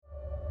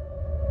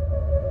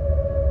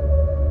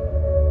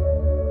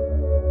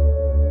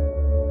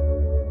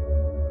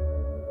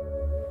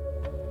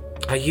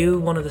Are you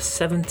one of the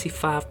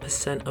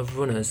 75% of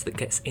runners that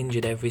gets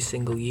injured every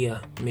single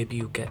year? Maybe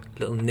you get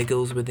little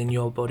niggles within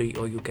your body,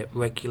 or you get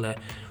regular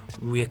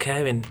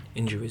reoccurring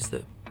injuries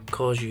that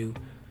cause you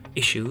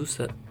issues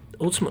that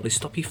ultimately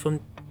stop you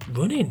from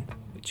running,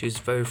 which is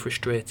very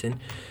frustrating.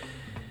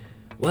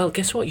 Well,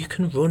 guess what? You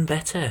can run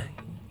better.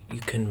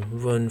 You can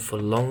run for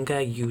longer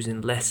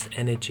using less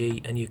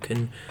energy, and you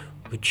can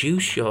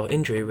reduce your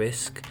injury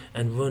risk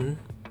and run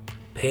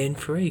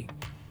pain-free.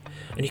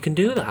 And you can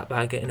do that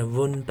by getting a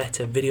Run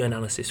Better video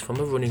analysis from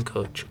a running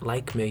coach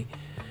like me.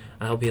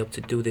 I'll be able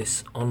to do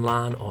this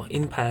online or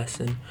in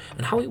person.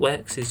 And how it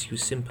works is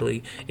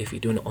if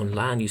you're doing it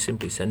online, you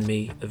simply send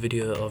me a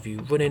video of you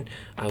running.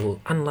 I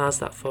will analyse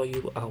that for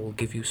you. I will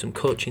give you some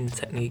coaching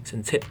techniques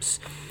and tips,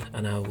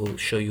 and I will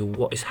show you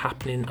what is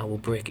happening. I will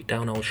break it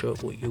down. I will show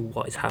you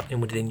what is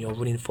happening within your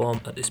running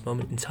form at this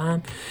moment in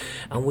time.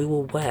 And we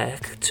will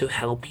work to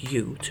help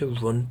you to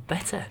run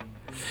better.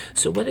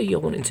 So whether you're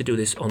wanting to do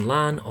this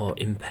online or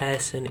in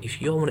person, if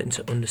you're wanting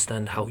to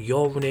understand how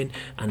you're running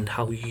and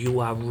how you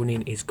are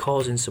running is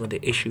causing some of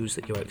the issues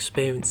that you're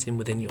experiencing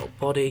within your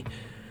body,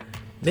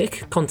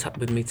 make contact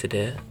with me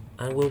today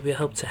and we'll be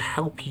able to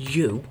help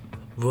you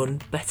run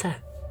better.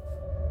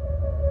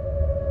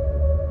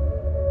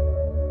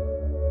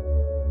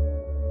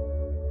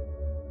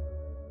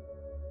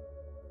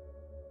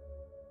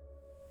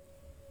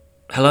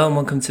 Hello and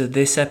welcome to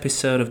this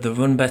episode of the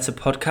Run Better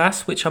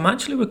podcast, which I'm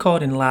actually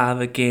recording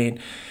live again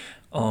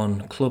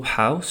on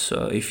Clubhouse.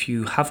 So if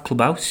you have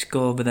Clubhouse,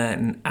 go over there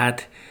and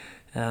add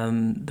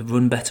the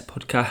Run Better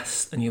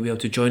podcast and you'll be able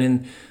to join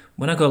in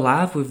when I go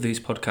live with these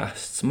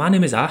podcasts. My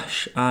name is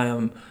Ash. I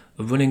am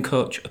a running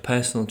coach, a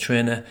personal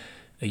trainer,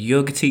 a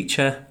yoga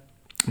teacher,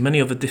 many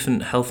other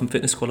different health and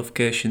fitness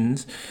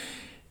qualifications.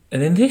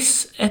 And in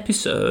this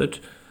episode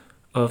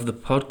of the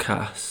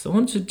podcast, I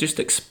want to just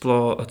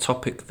explore a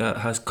topic that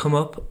has come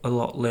up a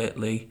lot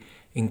lately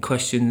in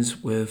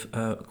questions with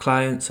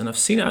clients, and I've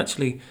seen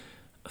actually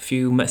a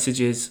few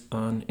messages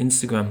on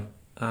Instagram,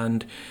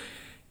 and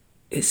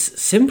it's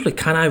simply,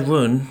 can I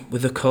run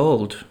with a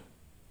cold?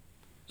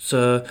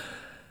 So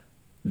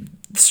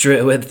straight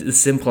away the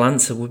simple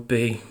answer would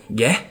be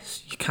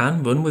yes, you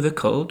can run with a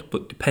cold,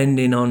 but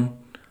depending on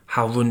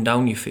how run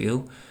down you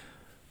feel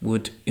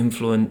would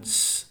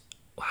influence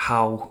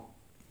how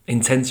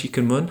intense you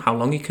can run, how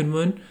long you can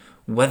run,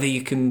 whether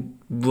you can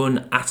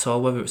run at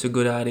all, whether it's a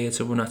good idea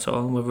to run at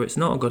all, and whether it's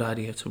not a good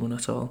idea to run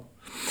at all.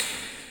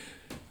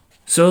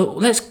 So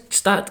let's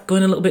start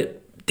going a little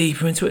bit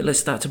deeper into it. Let's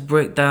start to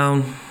break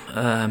down.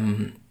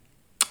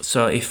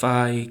 So if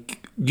I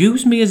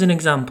use me as an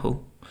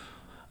example,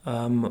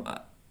 and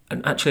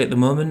actually at the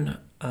moment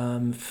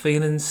I'm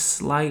feeling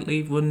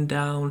slightly run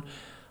down,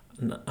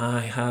 and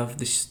I have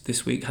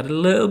this week had a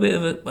little bit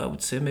of I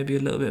would say maybe a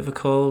little bit of a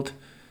cold,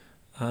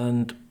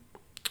 and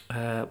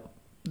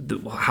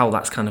how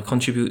that's kind of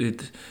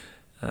contributed,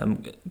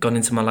 gone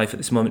into my life at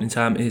this moment in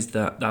time is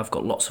that I've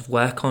got lots of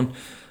work on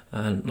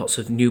and lots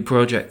of new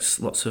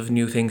projects, lots of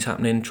new things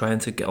happening, trying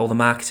to get all the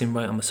marketing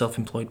right. I'm a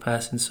self-employed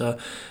person, so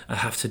I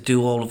have to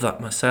do all of that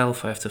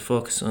myself. I have to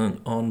focus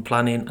on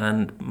planning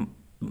and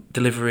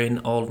delivering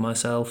all of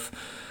myself,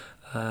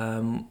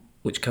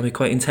 which can be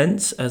quite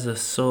intense as a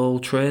sole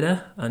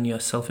trader and you're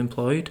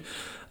self-employed.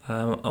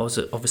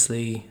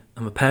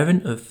 I'm a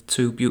parent of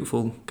two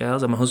beautiful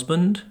girls. I'm a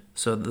husband,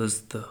 so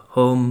there's the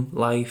home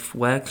life,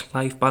 work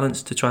life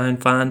balance to try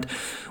and find.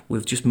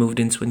 We've just moved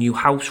into a new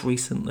house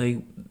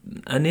recently,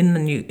 and in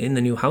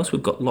the new house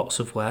we've got lots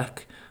of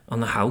work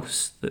on the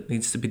house that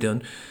needs to be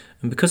done,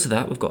 and because of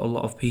that we've got a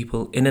lot of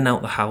people in and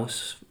out the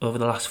house over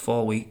the last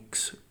 4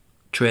 weeks,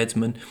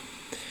 tradesmen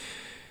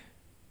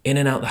in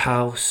and out the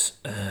house.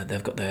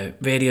 They've got their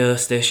radio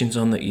stations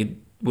on that you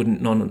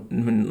wouldn't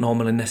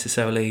normally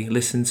necessarily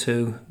listen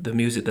to, the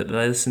music that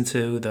they listen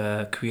to.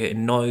 They're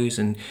creating noise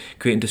and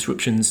creating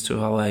disruptions to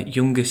our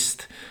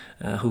youngest,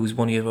 who's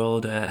 1 year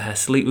old. Her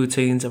sleep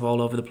routines are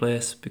all over the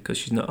place because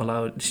she's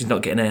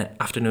not getting her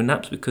afternoon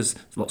naps because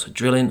there's lots of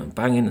drilling and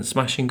banging and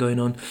smashing going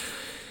on,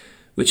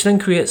 which then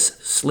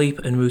creates sleep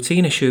and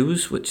routine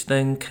issues, which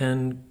then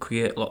can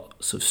create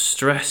lots of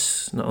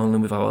stress, not only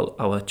with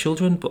our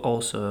children, but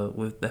also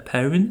with their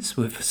parents,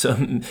 me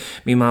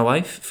and my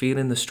wife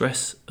feeling the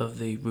stress of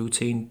the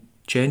routine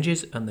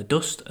changes and the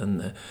dust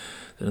and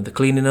the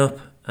cleaning up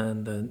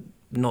and the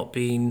not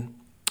being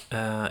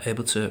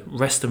able to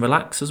rest and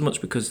relax as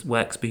much because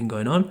work's been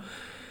going on.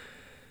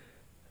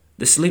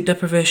 The sleep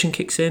deprivation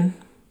kicks in,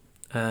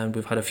 and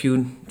we've had a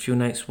few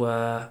nights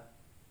where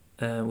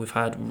we've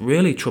had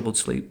really troubled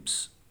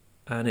sleeps,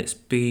 and it's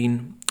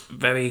been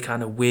very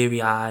kind of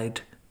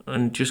weary-eyed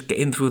and just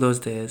getting through those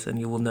days, and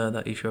you will know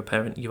that if you're a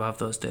parent you have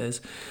those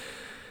days.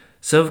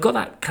 So I've got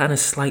that kind of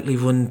slightly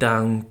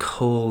run-down,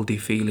 coldy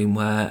feeling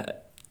where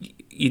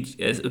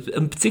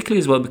and particularly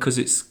as well because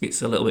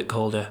it's a little bit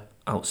colder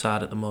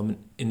outside at the moment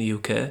in the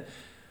UK.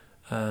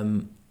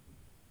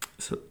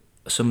 So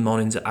some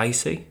mornings are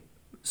icy,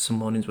 some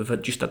mornings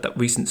we've just had that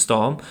recent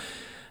storm,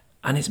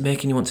 and it's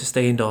making you want to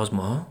stay indoors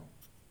more.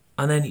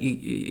 and then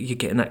you're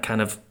getting that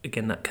kind of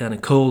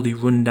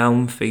coldy run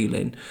down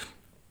feeling.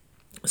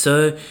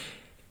 So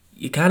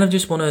you kind of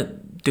just want to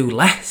do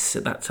less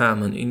at that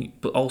time,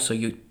 but also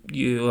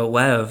you're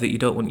aware of that you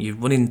don't want you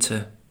running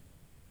to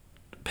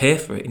pay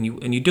for it, and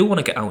you do want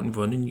to get out and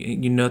run, and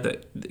you know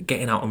that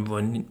getting out and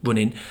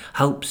running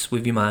helps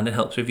with your mind and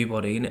helps with your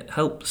body, and it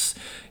helps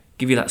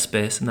give you that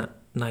space and that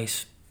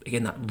nice,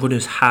 again, that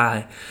runner's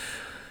high.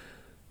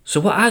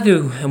 So what I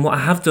do and what I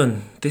have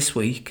done this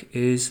week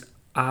is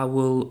I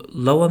will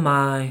lower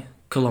my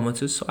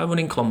kilometres. So I run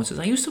in kilometres.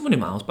 I used to run in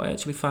miles, but I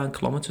actually find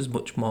kilometres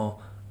much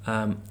more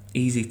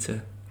easy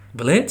to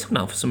relate to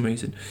now for some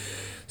reason.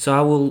 So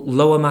I will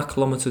lower my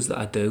kilometres that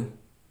I do,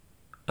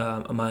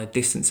 and my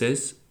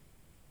distances.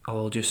 I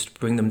will just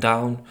bring them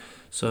down.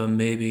 So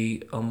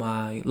maybe on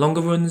my longer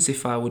runs,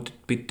 if I would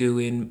be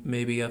doing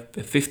maybe a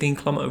 15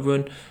 kilometre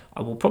run,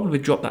 I will probably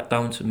drop that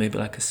down to maybe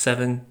like a 6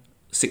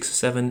 or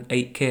 7,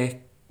 8k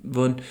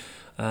run,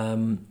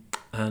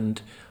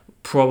 and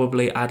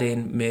probably add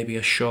in maybe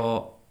a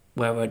short,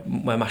 where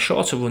my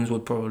shorter runs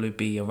would probably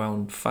be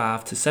around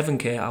 5 to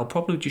 7k. I'll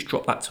probably just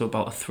drop that to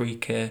about a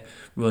 3k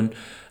run,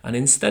 and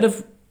instead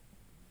of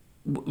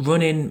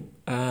running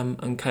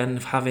and kind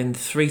of having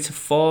 3 to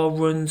 4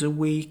 runs a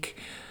week,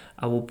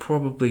 I will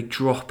probably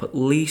drop at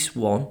least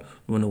 1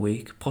 run a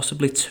week,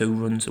 possibly 2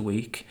 runs a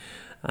week,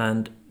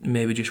 and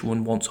maybe just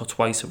run once or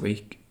twice a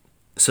week.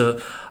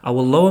 So I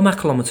will lower my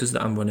kilometres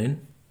that I'm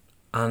running,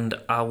 and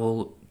I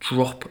will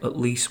drop at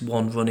least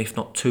 1 run, if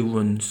not 2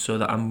 runs, so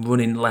that I'm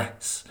running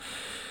less.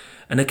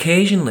 And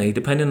occasionally,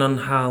 depending on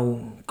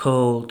how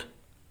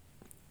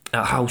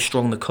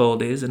strong the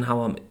cold is and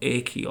how I'm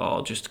achy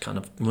or just kind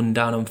of run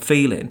down I'm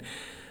feeling,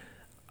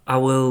 I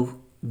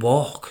will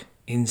walk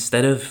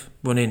instead of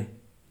running.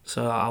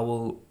 So I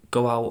will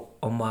go out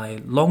on my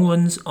long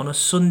runs on a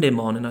Sunday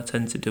morning. I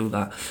tend to do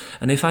that.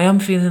 And if I am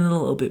feeling a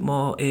little bit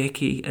more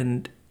achy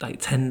and like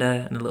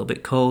tender and a little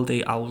bit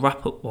coldy, I'll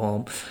wrap up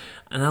warm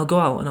and I'll go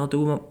out and I'll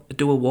do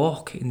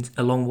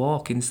a long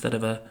walk instead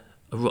of a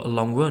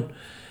long run.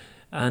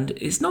 And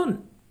it's not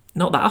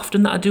that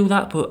often that I do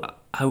that, but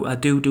I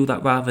do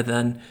that rather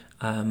than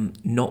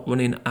not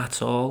running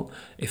at all.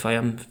 If I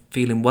am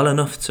feeling well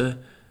enough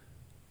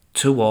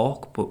to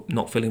walk, but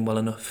not feeling well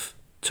enough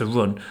to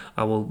run,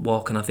 I will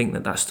walk, and I think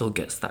that still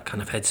gets that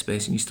kind of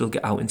headspace, and you still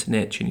get out into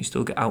nature, and you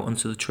still get out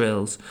onto the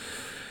trails.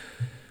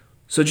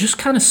 So just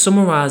kind of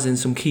summarising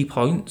some key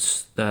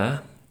points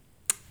there.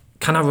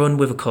 Can I run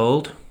with a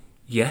cold?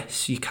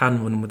 Yes, you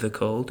can run with a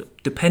cold,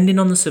 depending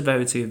on the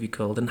severity of your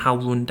cold and how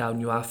run down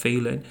you are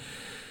feeling.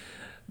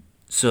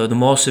 So the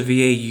more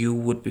severe you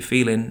would be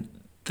feeling,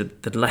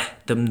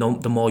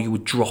 the more you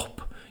would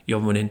drop your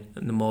running,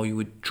 and the more you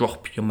would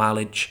drop your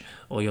mileage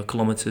or your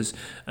kilometres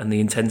and the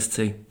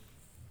intensity.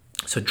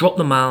 So drop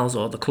the miles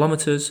or the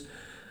kilometres,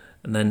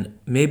 and then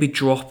maybe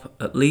drop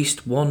at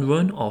least 1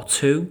 run or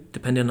 2,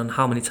 depending on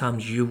how many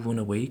times you run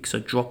a week. So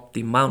drop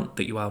the amount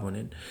that you are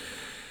running,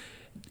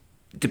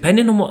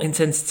 depending on what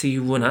intensity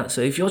you run at.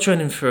 So if you're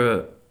training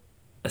for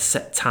a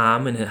set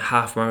time in a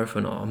half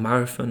marathon or a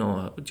marathon,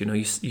 or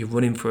you're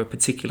running for a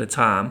particular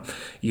time,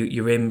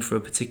 you're aiming for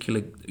a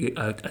particular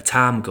a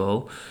time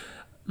goal,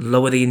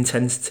 lower the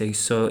intensity.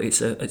 So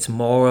it's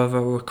more of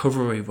a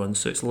recovery run,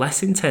 so it's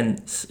less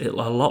intense, a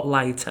lot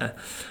lighter,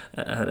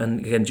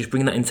 and again, just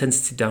bringing that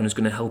intensity down is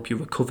going to help you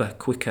recover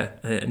quicker,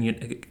 and you're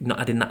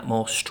not adding that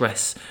more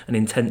stress and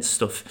intense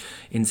stuff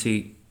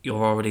into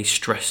your already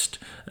stressed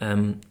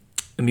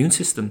immune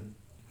system.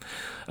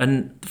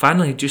 And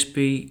finally, just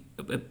be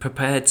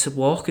prepared to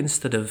walk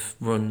instead of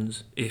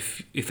runs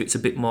if it's a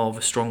bit more of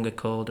a stronger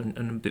cold and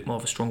a bit more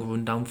of a stronger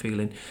run down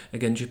feeling.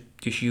 Again,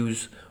 just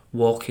use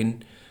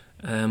walking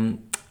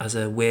as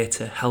a way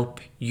to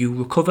help you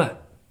recover.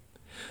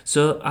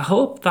 So I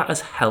hope that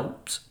has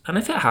helped, and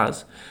if it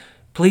has,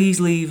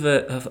 please leave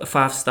a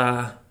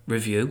 5-star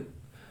review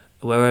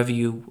wherever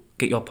you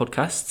get your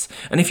podcasts.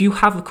 And if you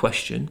have a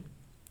question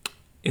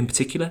in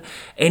particular,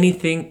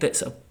 anything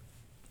that's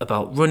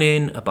about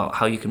running, about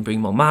how you can bring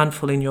more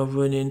mindful in your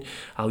running,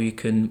 how you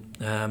can,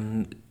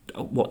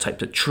 what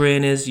type of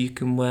trainers you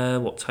can wear,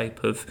 what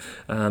type of,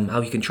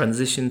 how you can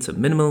transition to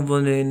minimal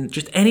running,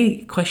 just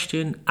any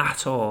question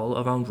at all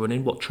around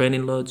running, what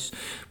training loads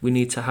we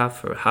need to have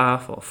for a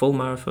half or a full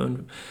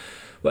marathon,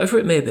 whatever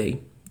it may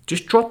be,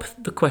 just drop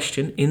the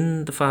question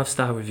in the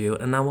 5-star review,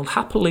 and I will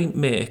happily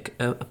make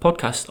a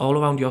podcast all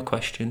around your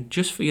question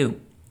just for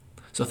you.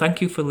 So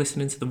thank you for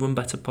listening to the Run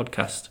Better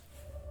podcast.